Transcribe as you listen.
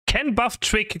Can buff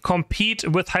Trick compete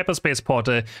with Hyperspace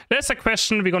Portal? That's a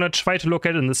question we're gonna try to look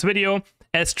at in this video,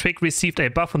 as Trick received a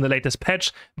buff on the latest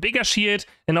patch, bigger shield,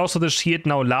 and also the shield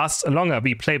now lasts longer.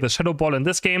 We play with Shadow Ball in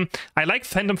this game. I like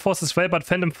Phantom Force as well, but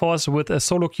Phantom Force with a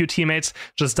solo queue teammates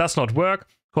just does not work.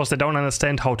 Of course, they don't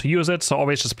understand how to use it, so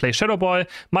always just play Shadow Ball,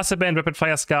 Muscle Band, Rapid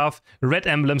Fire Scarf, red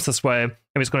emblems as well, and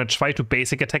we're just gonna try to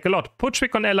basic attack a lot. Put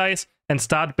Trick on allies and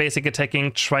start basic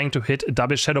attacking, trying to hit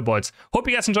double Shadow Balls. Hope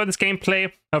you guys enjoyed this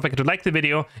gameplay. Don't forget to like the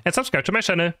video and subscribe to my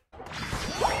channel.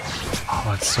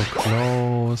 Oh, it's so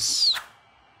close.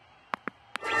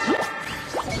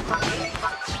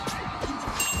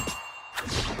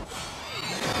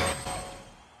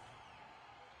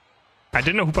 I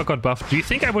didn't know HOOPA got buffed. Do you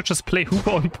think I would just play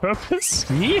HOOPA on purpose?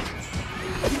 Me?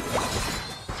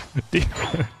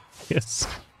 Yes.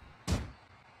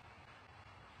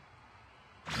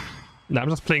 No, I'm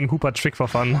just playing HOOPA Trick for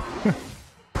fun.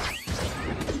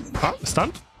 Ah,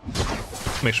 stunned.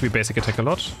 Make sure we basic attack a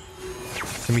lot.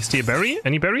 Can we steal a berry?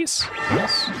 Any berries?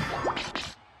 Yes.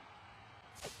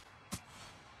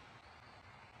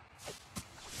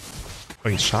 Oh,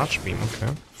 he's charge beam,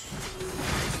 okay.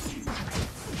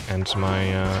 And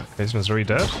my Glacier is already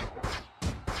dead.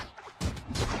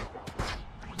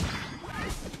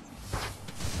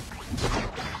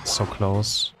 So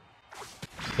close.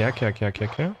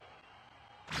 Okay.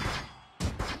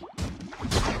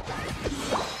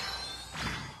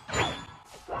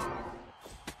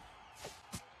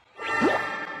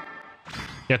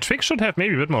 Yeah, Trick should have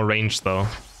maybe a bit more range though.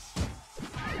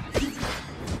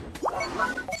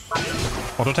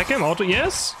 Auto attack him? Auto,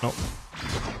 yes? No.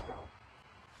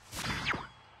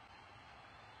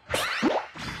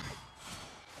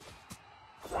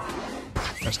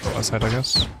 Let's go outside, I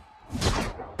guess.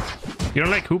 You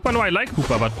don't like HOOPA? No, I like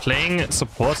HOOPA, but playing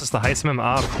supports as the highest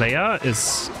MMR player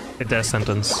is a death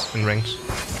sentence in ranked.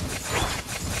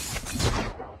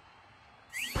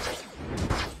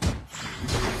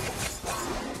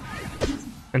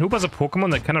 And HOOPA's a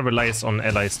Pokemon that kind of relies on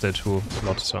allies still too a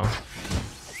lot, so...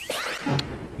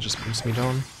 He just brings me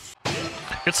down.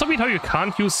 It's so weird how you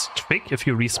can't use Trick if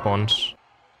you respawn.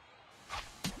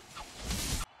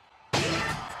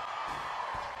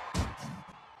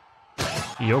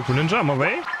 Yo, Ninja, I'm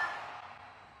away.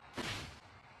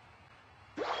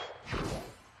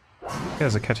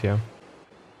 There's a cat here.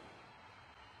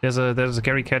 There's a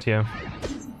Gary cat here.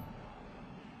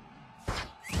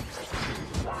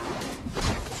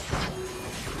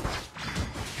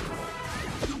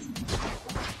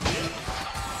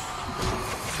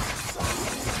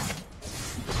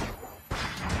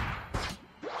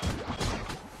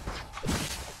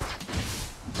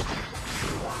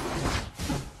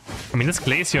 I mean, this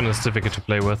Glaceon is difficult to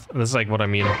play with. This is like what I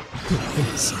mean.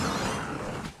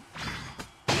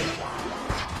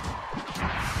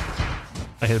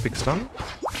 I hit a big stun.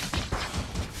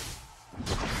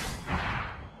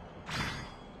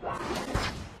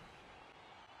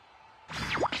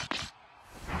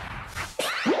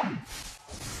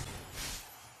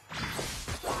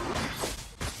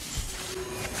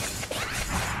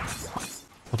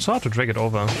 It's hard to drag it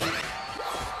over.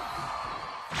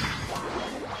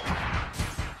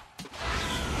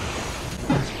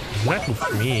 That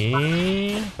with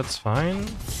me. That's fine.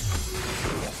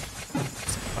 It's not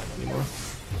fine anymore.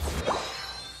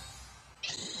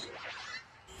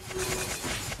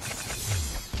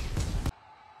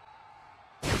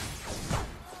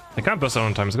 I can't burst out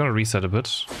on time. It's gonna reset a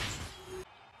bit.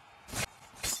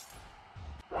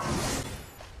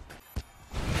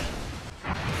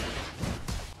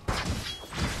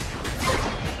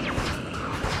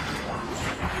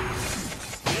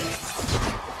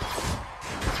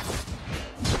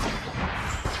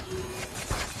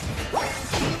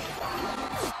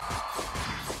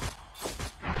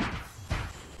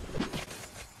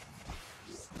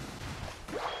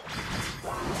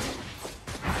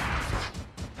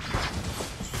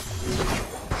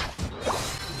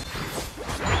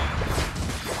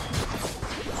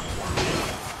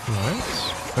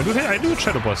 I do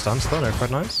Shadow Ball stuns though, they're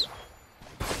quite nice.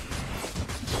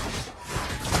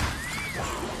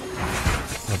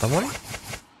 Another one.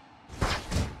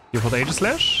 You for the Aegis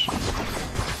Slash.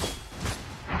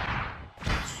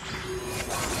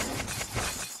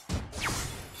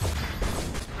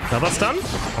 Another stun.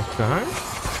 Okay.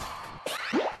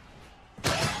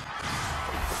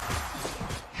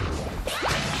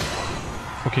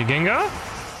 Okay, Gengar.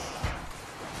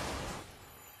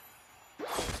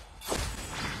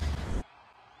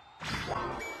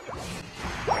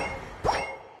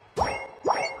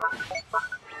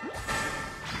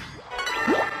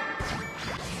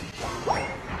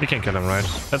 We can kill him, right?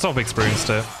 That's all we experienced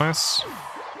there. Nice.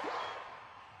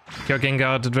 Your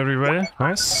Gengar did very well.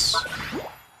 Nice.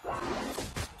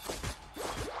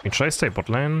 We try stay bot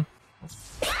lane.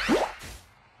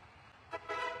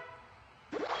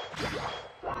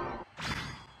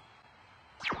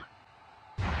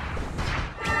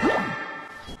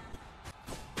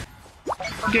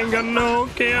 Gengar, no,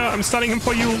 Gea, I'm stunning him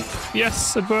for you.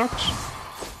 Yes, it worked.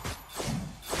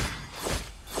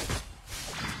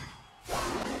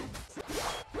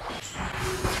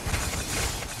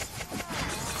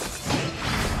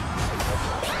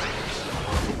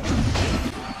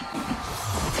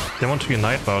 They want to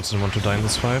unite, but also want to die in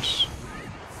this fight.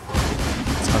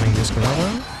 Stunning this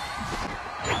Granada.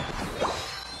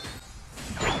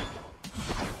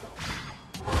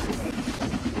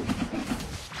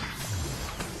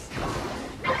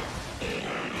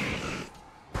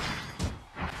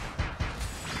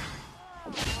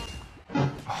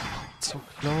 So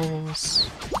close.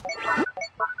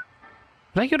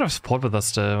 I could have support with us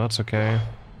still, that's okay.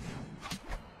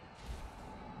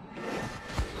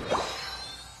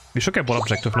 We should get bot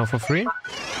objective now for free.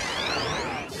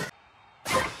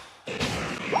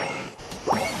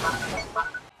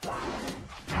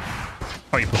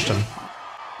 Oh, you pushed him.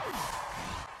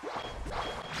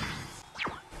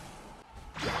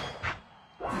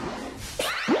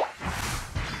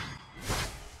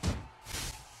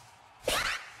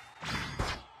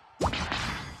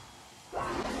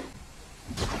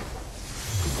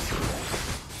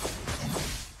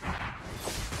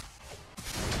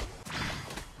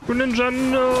 Ninja,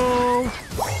 no!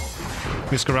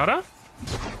 Muscarada?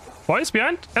 Boys,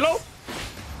 behind? Hello?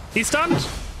 He's stunned?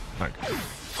 Okay.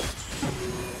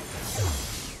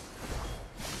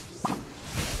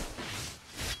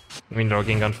 We need our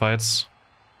Gengar fights.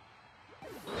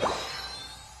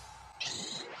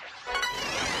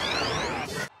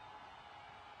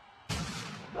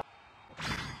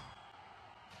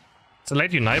 It's a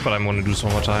late unite, but I'm gonna do this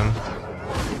one more time.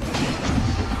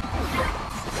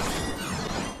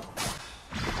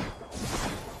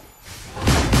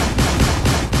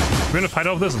 We're gonna fight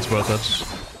off this, it's worth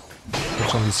it.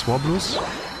 Watch on these Swablues.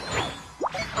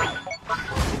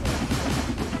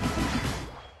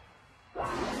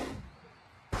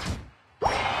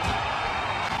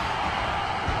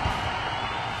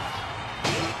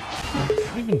 I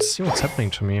don't even see what's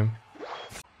happening to me.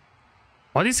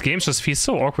 All these games just feel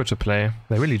so awkward to play.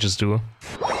 They really just do.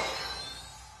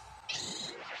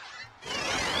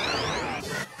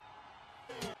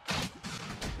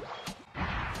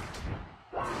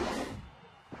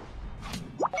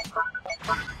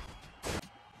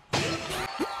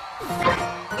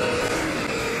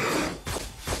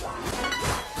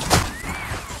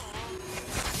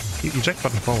 Eject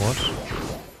button forward.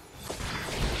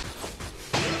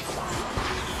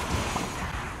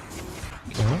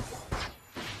 Okay.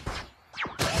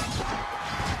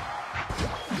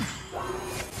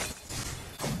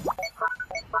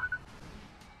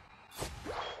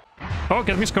 Oh,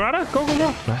 get me Scarada! Go, go,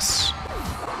 go! Nice.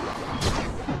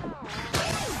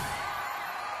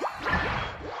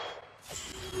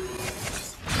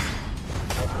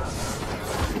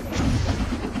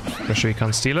 Make sure you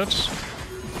can't steal it.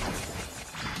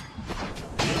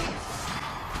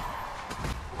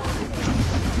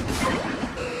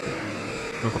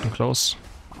 We're getting close.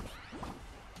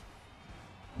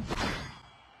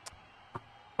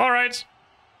 Alright.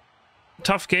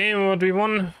 Tough game, but we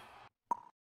won.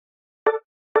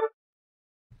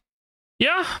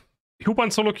 Yeah, HOOPA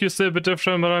and solo queue is still a bit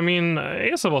different, but I mean, I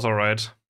guess it was alright.